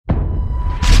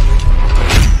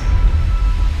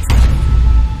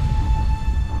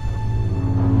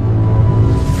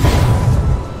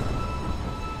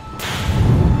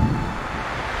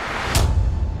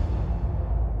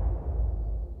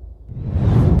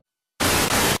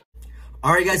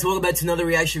Alright guys, welcome back to another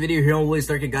reaction video here on Willie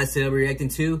Starkey. Guys, today I'll be reacting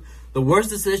to the worst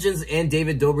decisions and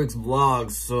David Dobrik's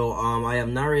vlogs. So I have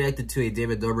not reacted to a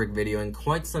David Dobrik video in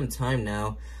quite some time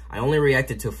now. I only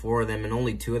reacted to 4 of them and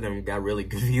only 2 of them got really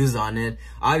good views on it.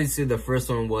 Obviously the first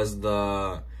one was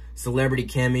the celebrity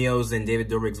cameos in David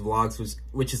Dobrik's vlogs,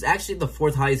 which is actually the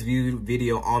 4th highest viewed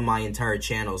video on my entire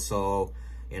channel. So,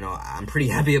 you know, I'm pretty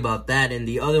happy about that. And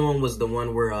the other one was the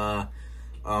one where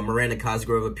Miranda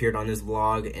Cosgrove appeared on this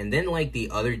vlog, and then like the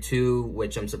other 2,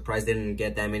 which I'm surprised didn't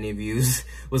get that many views,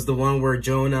 was the one where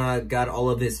Jonah got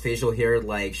all of his facial hair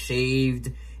like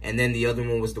shaved, and then the other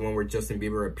one was the one where Justin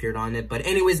Bieber appeared on it. But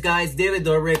anyways guys, David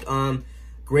Dobrik,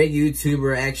 great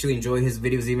YouTuber. I actually enjoy his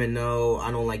videos, even though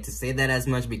I don't like to say that as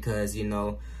much because, you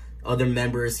know, other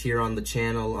members here on the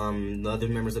channel, the other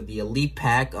members of the Elite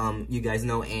Pack, you guys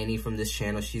know Annie from this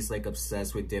channel. She's like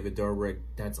obsessed with David Dobrik.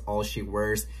 That's all she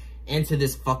wears into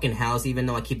this fucking house, even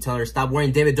though I keep telling her stop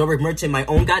wearing David Dobrik merch in my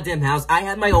own goddamn house. I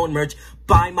have my own merch.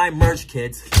 Buy my merch,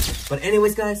 kids. But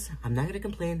anyways guys, I'm not gonna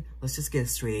complain. Let's just get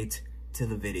straight to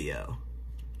the video.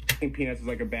 I think peanuts was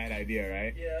like a bad idea,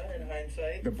 right? Yeah, in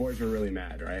hindsight. The boys were really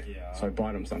mad, right? Yeah. So I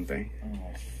bought them something.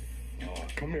 Oh,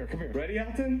 come here, come here. Ready,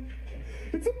 Alton?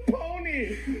 It's a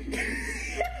pony!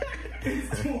 I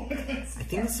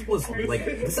think this was like,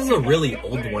 this is a really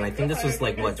old one. I think this was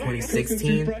like, what,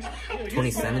 2016?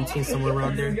 2017, somewhere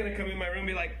around there. He's gonna come in my room and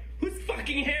be like, whose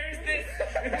fucking hair is this?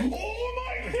 Oh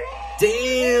my god!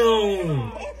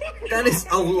 Damn! That is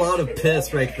a lot of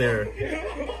piss right there. Oh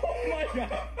my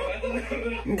god! Oh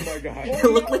my god. It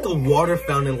looked like a water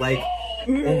fountain, like,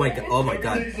 oh my god, oh my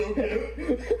god.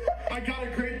 I got a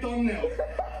great thumbnail.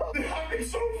 It happened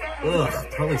so fast. Ugh,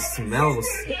 probably smells.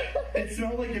 It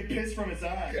smelled like it pissed from his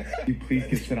eye. You please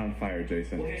get set on fire,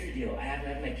 Jason. Well, here's the deal. I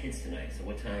have my kids tonight, so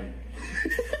what time?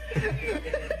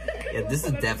 Yeah, this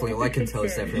is definitely, all I can tell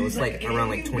is definitely, it was like around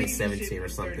like 2017 or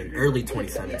something. Early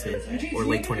 2017 or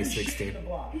late 2016.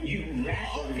 You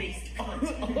rat-faced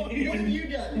cunt. What have you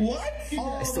done? What?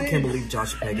 I still can't believe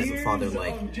Josh Peck is a father,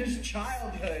 like, Just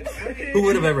childhood. who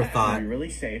would have ever I'll thought? be really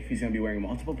safe. He's gonna be wearing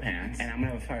multiple pants, and I'm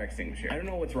gonna have a fire extinguisher. I don't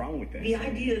know what's wrong with The this.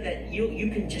 idea that you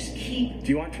can just keep Do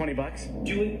you want 20 bucks?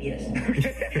 doing yes.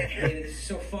 Hey, this is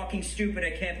so fucking stupid.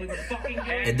 I can't believe we're fucking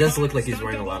doing It does look like he's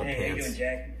wearing a lot of Hey, how you doing, pants.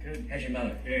 Jack? Good. How's your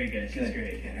mother? Very good. She's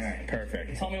great. All right.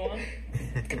 Perfect. Tell me one.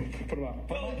 Put him up.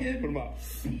 Put him up.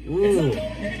 Ooh.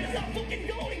 It's not fucking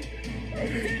going.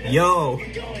 Yo.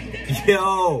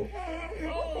 Yo.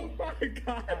 Oh my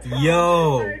god.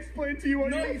 Yo. I explained to you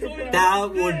what That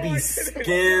would be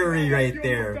scary right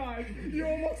there. You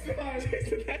almost died.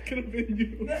 Jason, that could have been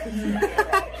you.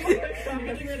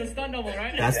 You're the stunt double,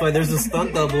 right? That's why there's a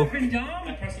stunt double. I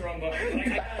pressed the wrong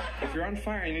button. If you're on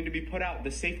fire, you need to be put out.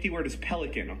 The safety word is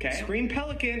pelican, okay? Scream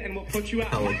pelican and we'll put you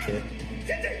out. Pelican.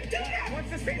 What's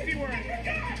the safety word?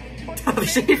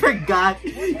 She forgot.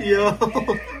 Yo.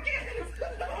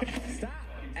 Stop.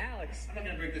 Alex. I'm not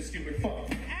gonna break this stupid phone.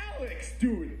 Alex,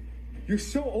 dude. You're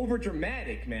so over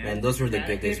dramatic, man. Man, those were the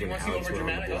good days If you when want to see Alex were on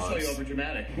the overdramatic, I'll show you vlogs.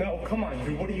 overdramatic. No, come on,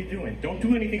 dude. What are you doing? Don't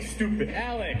do anything stupid.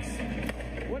 Alex.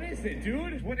 What is it,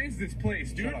 dude? What is this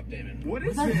place, dude? Shut up, David. What Where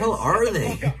is the this? hell are they?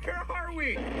 Where are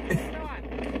we? Stop.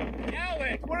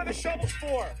 Alex, what are the shovels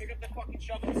for? Pick up the fucking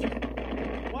shovel.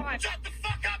 Why? Shut the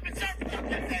fuck up and start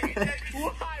fucking thing.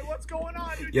 Why? What's going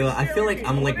on, dude? Yo, You're I feel like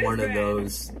scaring I'm me. like What one is of that?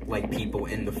 those like people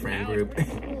in the friend group. It's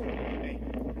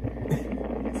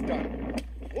done.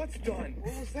 What's done?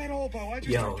 What was that all about? Why'd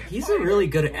you Yo, start he's a really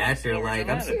good actor. so Like, I'm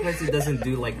dramatic. surprised he doesn't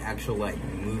do like actual like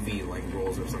movie like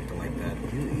roles or something like that.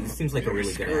 He seems like a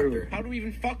really good actor. How do we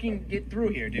even fucking get through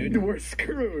here, dude? We're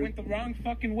screwed. Went the wrong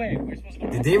fucking way. We're supposed to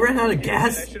go. Did they run out of I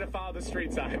gas? should have followed the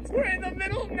street signs. We're in the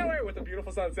middle of nowhere with a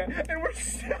beautiful sunset, and we're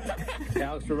stuck.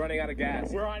 Alex, we're running out of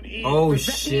gas. We're on E. Oh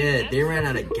shit, they ran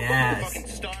out of Fucking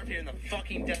gas. starved here in the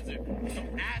fucking desert.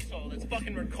 Some asshole that's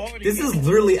fucking recording. This me. is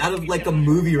literally out of like a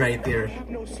movie right We there. have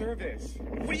no service.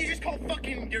 What do you just call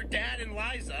fucking your dad and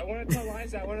Liza? I want to tell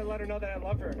Liza, I want to let her know that I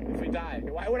love her if we die.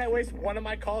 Why would I waste one of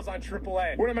my calls on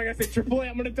AAA? What am I going to say? AAA,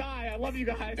 I'm going to die. I love you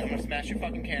guys. I'm gonna smash your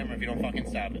fucking camera if you don't fucking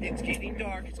stop it. It's getting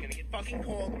dark. It's gonna get fucking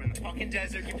cold. We're in the fucking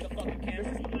desert. Give me the fucking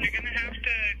camera. You're gonna have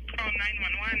to call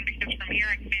 911 because from here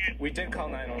I can't. We did call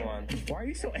 911. Why are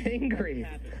you so angry?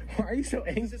 Why are you so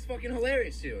angry? This is fucking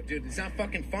hilarious, dude. Dude, it's not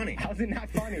fucking funny. How's it not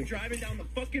funny? Driving down the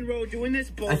fucking road doing this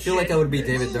bullshit. I feel like I would be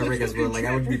David Oh, Dobrik let's as well. fucking Like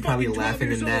I would be we're probably fucking 12 laughing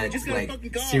years in old. that Just gotta like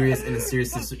fucking go. serious in a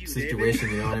serious Fuck you, situation.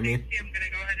 You know what I mean? I'm gonna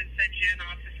go ahead and send you an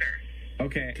officer.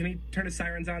 Okay, can he turn his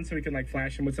sirens on so we can like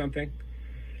flash him with something?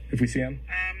 If we see him?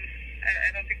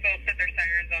 I don't think they'll put their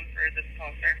sirens on for this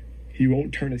call, sir. He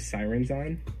won't turn his sirens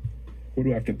on? What,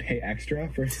 do I have to pay extra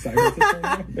for sirens to turn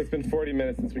on? It's been 40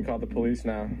 minutes since we called the police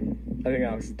now. I think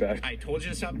Alex is dead. I told you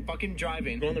to stop fucking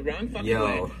driving. Going the wrong fucking Yo.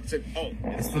 way. Said, oh,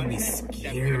 This would be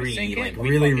scary, like We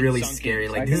really, fucking really sunk scary.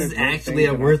 in. Like I this can is admit actually things a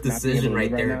about worth not being able decision to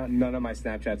right live there. now. None of my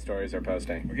Snapchat stories are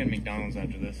posting. We're getting McDonald's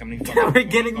after this. How many We're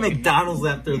getting McDonald's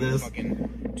after this.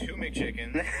 Fucking 2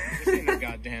 McChickens. This ain't a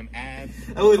goddamn ad.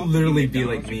 That would literally be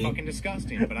like McDonald's are me. fucking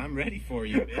disgusting, but I'm ready for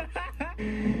you,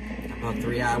 bitch. About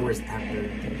 3 hours after.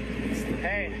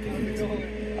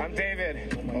 Hey, I'm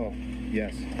David. Oh,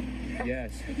 yes.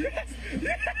 Yes.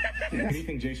 What do you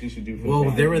think Jason should do for Whoa,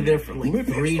 the they were there for like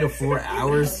 3 to 4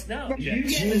 hours. No,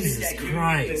 Jesus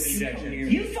Christ.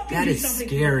 You fucking That do is something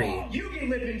scary. wrong. You get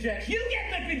lip injection. You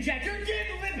get lip injection. You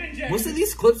get lip injection. Most of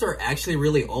these clips are actually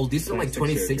really old. These are like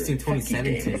 2016,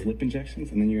 2017. lip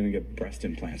injections, and then you're gonna get breast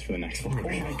implants for the next one. Oh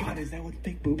my god, is that what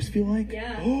fake boobs feel like?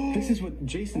 Yeah. This is what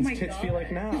Jason's my tits God. feel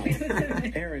like now.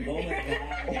 Aaron, oh my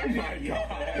god. Oh my god.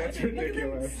 That's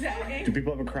ridiculous. Do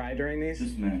people ever cry during these?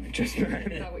 Just men. Just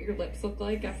men. Is that what your lips look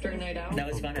like after a night out?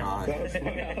 That was fun. God. That was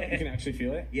funny. You can actually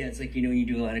feel it? Yeah, it's like, you know, you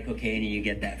do a lot of cocaine and you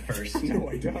get that first. No,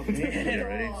 I don't.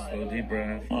 Ready? Slow deep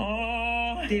breath.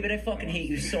 Oh, David, I fucking hate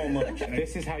you so much.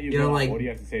 This is how you You know, go. like, What do you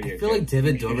have to say to I your feel like kids?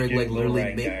 David Dobrik, like,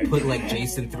 literally guys. put, like,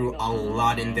 Jason through a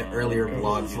lot in the earlier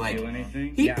vlogs. Like,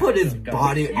 he put his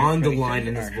body on the line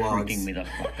in his Freaking me vlogs.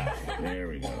 the fuck out. There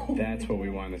we go. That's what we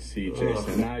want to see,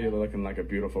 Jason. Now you're looking like a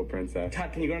beautiful princess.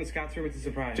 Todd, can you go into Scott's room? It's a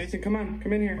surprise. Jason, come on.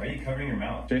 Come in here. Why are you covering your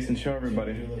mouth? Jason, show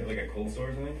everybody. You have like a cold sore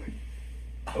or something?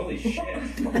 Holy shit.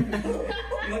 You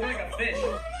look like a fish.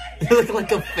 You look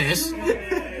like a fish.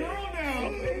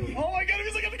 Oh my god,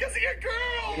 he's like, I'm because of your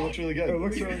girl! It looks really good. It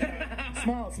looks really good.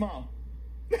 Smile, smile.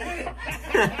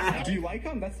 Do you like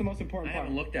him? That's the most important I part.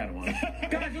 haven't looked at one.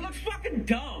 God, you look fucking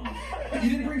dumb. You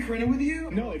didn't bring Corinna with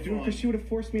you? No, dude, because she would have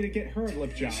forced me to get her a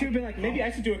lip job. She would have been like, maybe I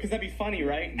should do it because that'd be funny,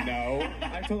 right? No.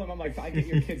 I told him, I'm like, if I get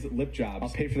your kids lip jobs, I'll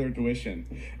pay for their tuition.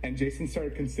 And Jason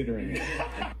started considering it.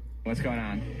 What's going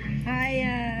on?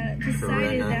 I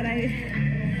decided Corona. that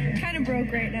I kind of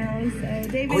broke right now, so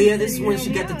David. Oh, yeah, said, this is you when know, she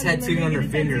me got the out, and tattoo then on I her get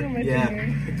a tattoo finger. on my Yeah.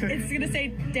 finger. It's gonna say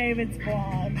David's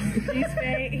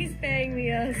vlog. He's paying me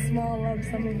a small lump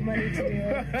sum of money to do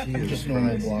it. Jesus Normal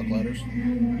Christ. block letters.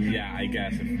 Yeah, I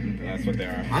guess if that's what they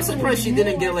are. I'm surprised she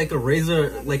didn't get like a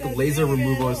laser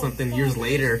removal or something years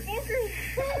later.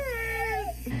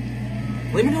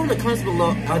 Let me know in the comments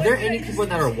below, are there any people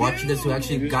that are watching this who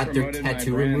actually got their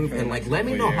tattoo removed? And like, let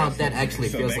me know how that actually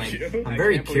feels like. I'm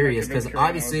very curious, because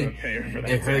obviously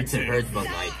it hurts, but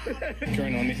like,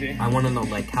 Corinna, let me see. I want to know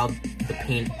like how the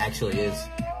pain actually is.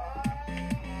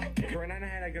 Corinna and I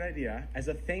had a good idea. As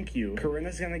a thank you,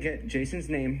 Corinna's gonna get Jason's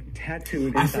name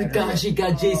tattooed. I inside forgot her. she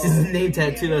got Jason's name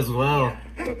tattooed as well.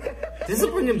 This is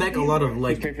bringing back a lot of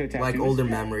like older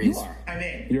memories. I'm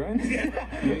in. You're in? You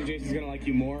think Jason's gonna like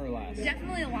you more or less?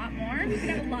 Definitely a lot more. He's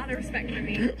got a lot of respect for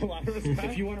me. A lot of respect.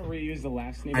 If you want to reuse the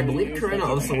last name, I believe use, Corinna that's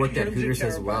also okay. worked at Terms are Hooters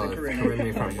as terrified well. of If Corinna. correct me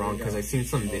if I'm wrong, because I've seen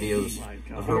some videos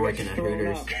of her working at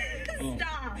Hooters.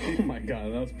 Stop. Oh my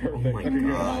god, that was perfect. Oh my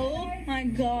god. Oh my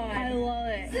god. I love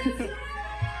it.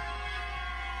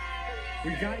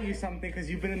 We got you something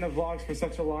because you've been in the vlogs for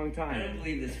such a long I time. don't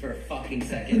believe this for a fucking The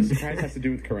second. surprise has to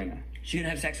do with Corinna. She didn't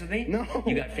have sex with me? No.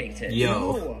 You got fake tits.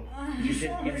 Yo. You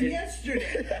saw her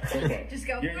yesterday. Go for it. Just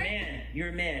go You're for a it. man. You're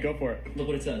a man. Go for it. Look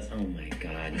what it says. Oh my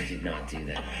god, you did not do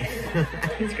that.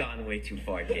 It's gone way too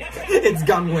far, kid. It's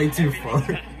gone way too far. It's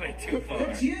gone way too far.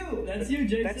 That's you. That's you,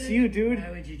 Jason. That's you, dude.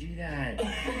 Why would you do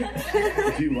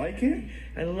that? Do you like it?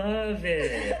 I love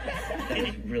it.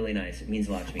 It's really nice. It means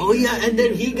a lot to me. Oh yeah, and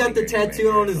then he got the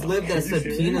tattoo on his lip that said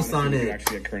penis on You it.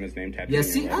 actually get Corinna's name tattooed. Yeah, on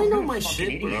see, your I leg. know my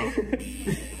shit, bro.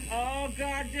 Oh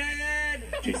god damn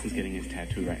it! Jason's getting his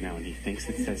tattoo right now, and he thinks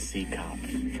it says C cop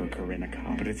for Corinna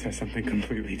cop, but it says something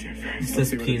completely different. It says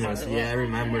penis. Yeah, I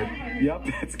remember. Yep,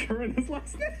 that's Corinna's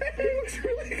last name. He looks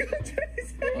really good,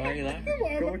 Jason. Why are you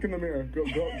laughing? Go look in the mirror. Go,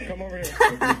 come over here.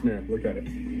 Look in this mirror. Look at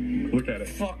it. Look at it.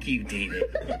 Fuck you, David.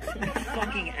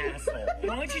 Fucking asshole.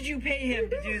 How much did you pay him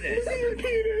to do this?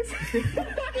 Penis.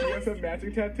 He has a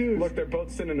magic tattoo. Look, they're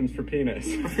both synonyms for penis.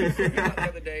 The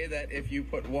other day that if you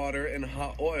put water in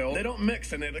hot oil, they don't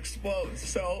mix and it explodes.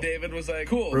 So David was like,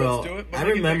 "Cool, Bro, let's do it." But I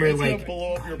like, remember it's gonna like,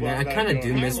 blow up your man, I butt kind of back do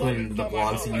door. miss I love when it. the I love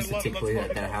vlogs it. used to I take love place it.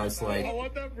 at that house. Like, I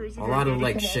want that person a to lot of come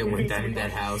like over shit and went say, down in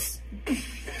that house.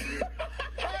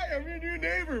 Hi, I'm your new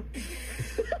neighbor.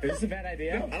 Is this a bad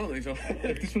idea? I don't think so.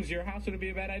 If this was your house, would it be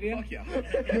a bad idea? Fuck yeah.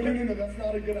 No, that's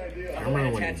not a good idea. I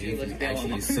remember when he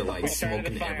actually used to like smoke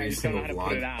in every single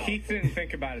vlog. Keith didn't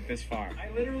think about it this far.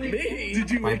 Me? Did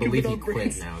you I believe he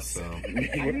quit now, so I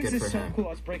think good this is for so him. cool,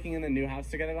 us breaking in the new house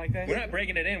together like this. We're not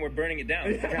breaking it in, we're burning it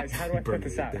down. Guys, how do I put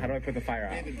this out? How do I put the fire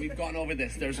out? David, we've gone over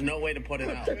this. There's no way to put it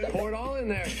out. Pour it all in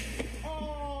there.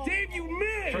 Dave, you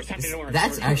missed! First time it didn't work.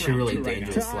 That's We're actually really round two right now.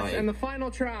 dangerous. Toss, Like and the final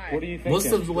try. What do you think?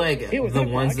 most of like the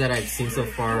ones that I've seen so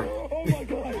far, Oh my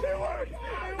god, they worked!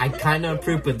 I kind of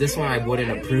approve, but this one I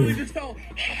wouldn't approve.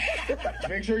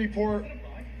 Make sure you pour.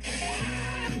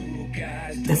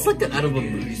 That's like out of a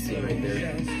movie scene right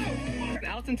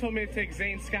there. Alton told me to take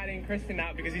Zane, Scotty, and Kristen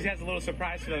out because he has a little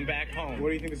surprise for them back home. What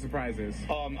do you think the surprise is?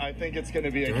 I think it's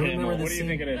gonna be a Do I remember candle. this What do you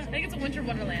think it is? I think it's a winter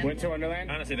wonderland. Winter Wonderland?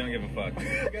 Honestly, don't give a fuck.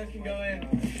 You guys can go in.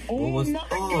 What was?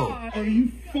 Oh, Are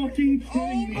you fucking kidding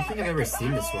I me? don't think I've ever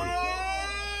seen this one.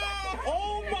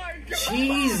 Oh my god!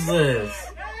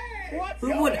 Jesus,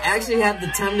 who would actually have the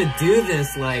time to do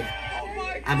this? Like,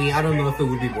 I mean, I don't know if it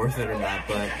would be worth it or not,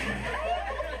 but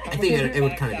I think it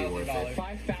would kind of be worth it.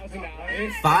 $5,000.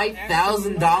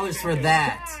 $5,000 for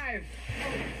that.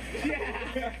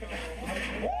 Yeah.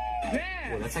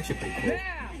 Well, that's actually pretty cool.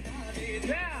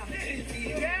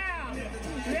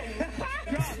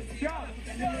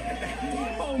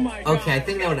 Oh my god. Okay, I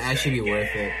think that would actually be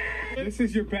worth it. This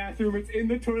is your bathroom. It's in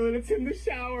the toilet. It's in the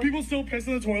shower. People still piss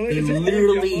in the toilet. He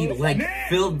literally like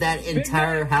filled that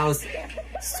entire house,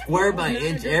 square by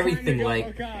inch, everything.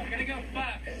 Like, Gonna go fuck.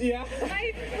 Yeah.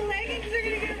 My leggings are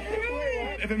gonna get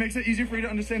ruined. If it makes it easier for you to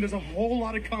understand, there's a whole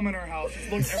lot of cum in our house.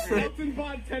 Just look everywhere. Elton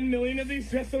bought 10 million of these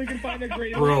just so we can find a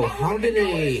great. bro, how did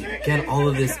they get all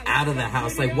of this out of the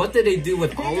house? Like, what did they do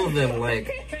with all of them? Like,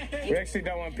 We actually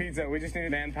don't want pizza. We just need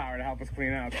manpower to help us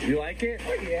clean up. You like it?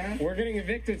 Oh, yeah. We're getting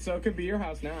evicted, so it could be your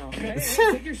house now. Hey,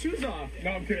 take your shoes off.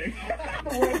 No, I'm kidding.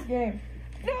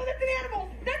 No, that's an animal.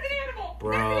 That's an animal.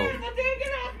 bro, That's an animal. Take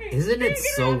it off me. isn't it Take it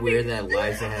so off me. weird that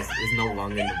Liza is no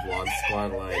longer in the vlog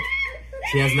squad? Like,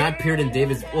 she has not appeared in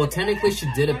David's. Well, technically, she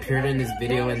did appear in his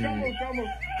video, and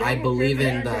I believe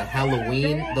in the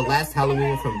last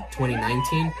Halloween from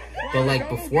 2019. But like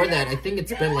before that, I think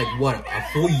it's been like what, a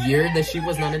full year that she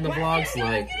was not in the vlogs.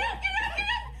 Like,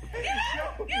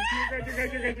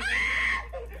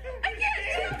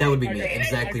 that would be me,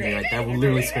 exactly me. Like, that would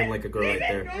literally scream like a girl right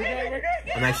there.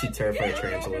 I'm actually terrified of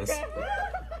tarantulas.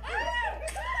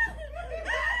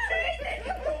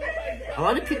 A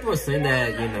lot of people are saying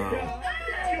that, you know,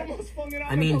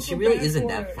 I mean, she really isn't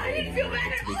that funny anymore,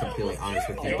 like, to be completely honest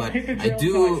with you. But I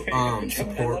do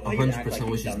support 100%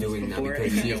 what she's doing now,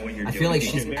 because I feel like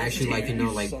she's actually, like, you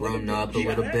know, like, grown up a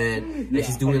little bit, and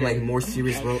she's doing like more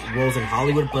serious roles in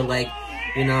Hollywood. But like,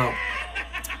 you know,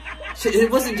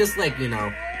 it wasn't just like, you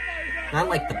know, not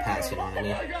like the past, you know what I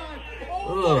mean?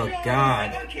 Oh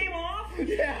god,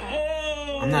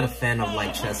 I'm not a fan of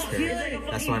like chest hair.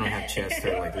 That's why I don't have chest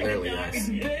hair, like literally, guys.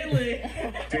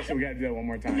 Jason, we gotta do that one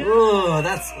more time. Oh,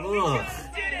 that's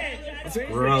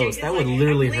gross. That would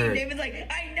literally hurt. David's like,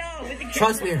 I know.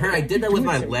 Trust me, it hurt. I did that with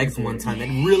my legs one time. It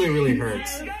really, really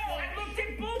hurts.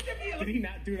 Did he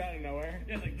not do that out of nowhere?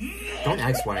 Don't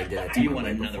ask why I did that to my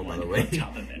leg before, by the way.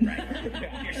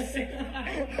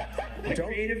 The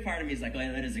creative part of me is like, oh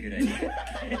yeah, that is a good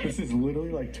idea. This is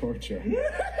literally like torture.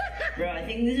 Bro, I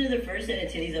think these are the first set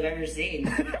of titties I've ever seen.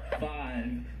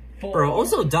 5, 4. Bro,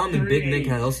 also Dom and Big Nick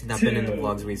has also not been in the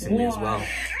vlogs recently as well.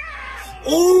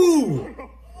 Ooh!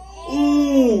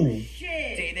 Ooh!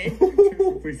 Shit. David?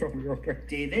 Please tell me you're okay.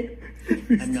 David?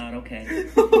 I'm not okay.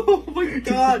 Oh my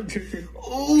god!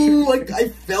 Oh, like I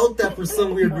felt that for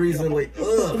some weird reason. Like, ugh.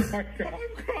 Oh my god.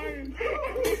 I'm crying.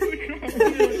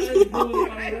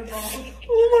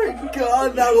 Oh my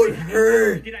god, that would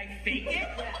hurt. Did I fake it?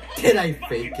 Did I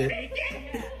fake it?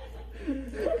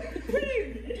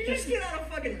 Did you just get out of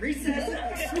fucking recess?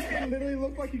 It literally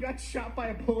looked like you got shot by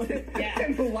a bullet, Yeah.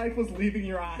 and the life was leaving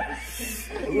your eyes.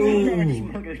 Ooh. I just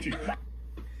murdered you.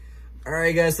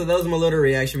 Alright guys, so that was my little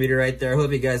reaction video right there. I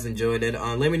hope you guys enjoyed it.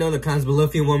 Let me know in the comments below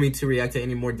if you want me to react to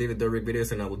any more David Dobrik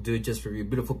videos, and I will do it just for you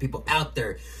beautiful people out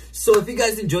there. So if you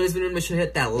guys enjoyed this video, make sure to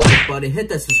hit that like button, hit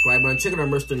that subscribe button, check out our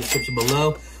merch in the description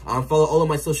below. Follow all of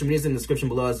my social medias in the description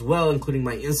below as well, including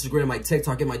my Instagram, my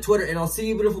TikTok, and my Twitter. And I'll see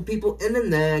you beautiful people in the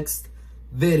next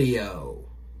video.